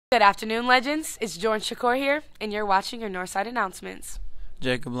Good afternoon, Legends. It's Jordan Shakur here, and you're watching your Northside announcements.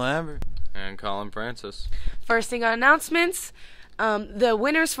 Jacob Lambert. And Colin Francis. First thing on announcements, the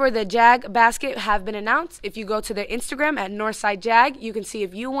winners for the JAG basket have been announced. If you go to their Instagram at Northside JAG, you can see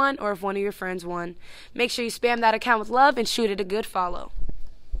if you won or if one of your friends won. Make sure you spam that account with love and shoot it a good follow.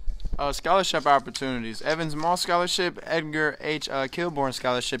 Scholarship opportunities: Evans Mall Scholarship, Edgar H. Kilborn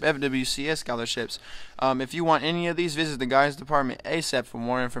Scholarship, FWCS Scholarships. If you want any of these, visit the Guidance Department ASAP for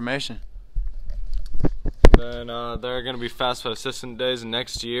more information. Then there are going to be FAFSA Assistant Days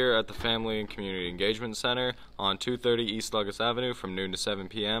next year at the Family and Community Engagement Center on 230 East Douglas Avenue from noon to 7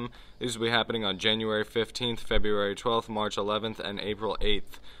 p.m. These will be happening on January 15th, February 12th, March 11th, and April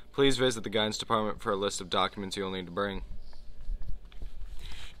 8th. Please visit the Guidance Department for a list of documents you'll need to bring.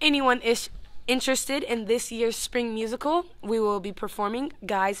 Anyone is interested in this year's spring musical, we will be performing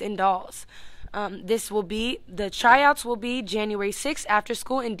Guys and Dolls. The tryouts will be January 6th after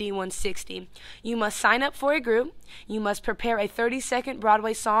school in D160. You must sign up for a group, you must prepare a 30-second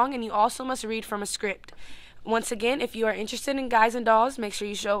Broadway song, and you also must read from a script. Once again, if you are interested in Guys and Dolls, make sure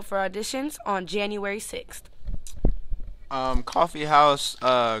you show up for auditions on January 6th. Coffee House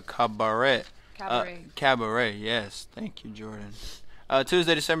Cabaret. Cabaret. Yes. Thank you, Jordan.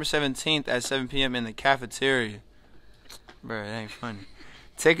 Tuesday, December 17th at 7 p.m. in the cafeteria. Bro, it ain't funny.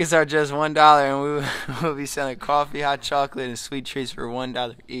 Tickets are just $1, and we will be selling coffee, hot chocolate, and sweet treats for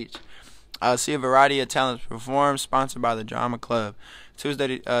 $1 each. See a variety of talents perform, sponsored by the Drama Club.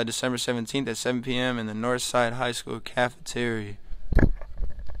 Tuesday, December 17th at 7 p.m. in the Northside High School cafeteria.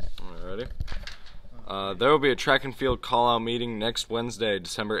 Alrighty. There will be a track and field call-out meeting next Wednesday,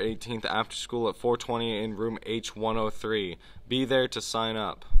 December 18th, after school at 4:20 in room H103. Be there to sign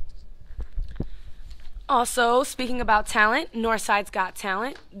up. Also, speaking about talent, Northside's Got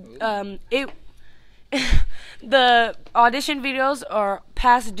Talent. The audition videos are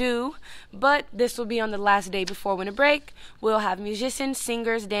past due, but this will be on the last day before winter break. We'll have musicians,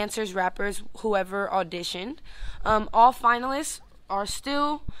 singers, dancers, rappers, whoever auditioned. All finalists are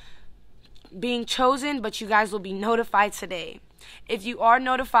still being chosen, but you guys will be notified today. If you are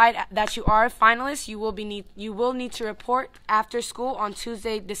notified that you are a finalist, you will need to report after school on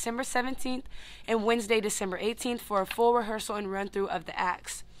Tuesday, December 17th and Wednesday, December 18th for a full rehearsal and run-through of the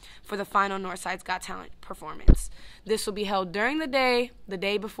acts for the final Northside's Got Talent performance. This will be held during the day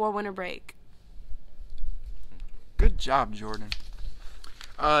before winter break. Good job, Jordan.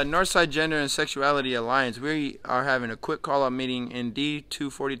 Northside Gender and Sexuality Alliance, we are having a quick call-out meeting in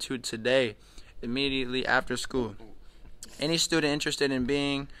D242 today, immediately after school. Any student interested in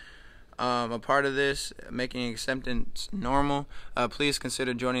being a part of this, making acceptance normal, please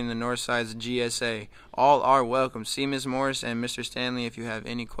consider joining the Northside's GSA. All are welcome. See Ms. Morris and Mr. Stanley if you have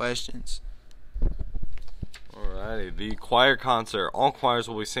any questions. Alrighty, the choir concert. All choirs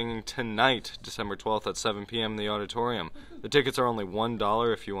will be singing tonight, December 12th at 7 p.m. in the auditorium. The tickets are only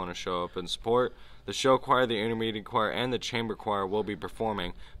 $1 if you want to show up and support. The show choir, the intermediate choir, and the chamber choir will be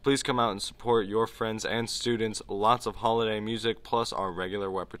performing. Please come out and support your friends and students. Lots of holiday music, plus our regular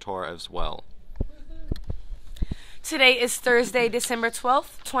repertoire as well. Today is Thursday, December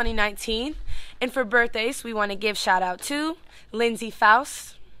 12th, 2019. And for birthdays, we want to give shout out to Lindsay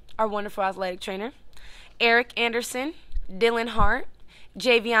Faust, our wonderful athletic trainer, Eric Anderson, Dylan Hart,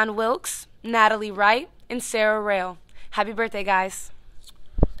 Javion Wilkes, Natalie Wright, and Sarah Rail. Happy birthday, guys.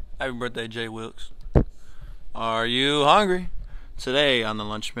 Happy birthday, Jay Wilkes. Are you hungry? Today on the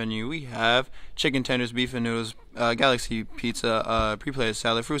lunch menu we have chicken tenders, beef and noodles, Galaxy pizza, pre-plated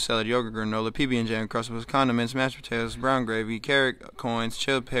salad, fruit salad, yogurt granola, PB&J uncrustables, condiments, mashed potatoes, brown gravy, carrot coins,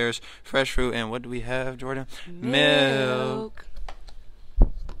 chilled pears, fresh fruit, and what do we have, Jordan? Milk.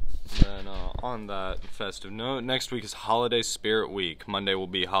 And on that festive note, next week is Holiday Spirit Week. Monday will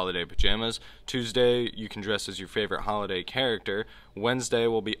be holiday pajamas. Tuesday, you can dress as your favorite holiday character. Wednesday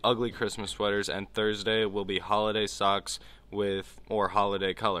will be ugly Christmas sweaters, and Thursday will be holiday socks or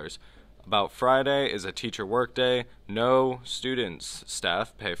holiday colors. About Friday is a teacher work day. No students.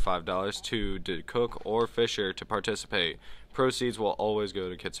 Staff pay $5 to Cook or Fisher to participate. Proceeds will always go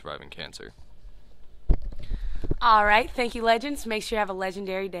to kids surviving cancer. All right, thank you, Legends. Make sure you have a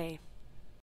legendary day.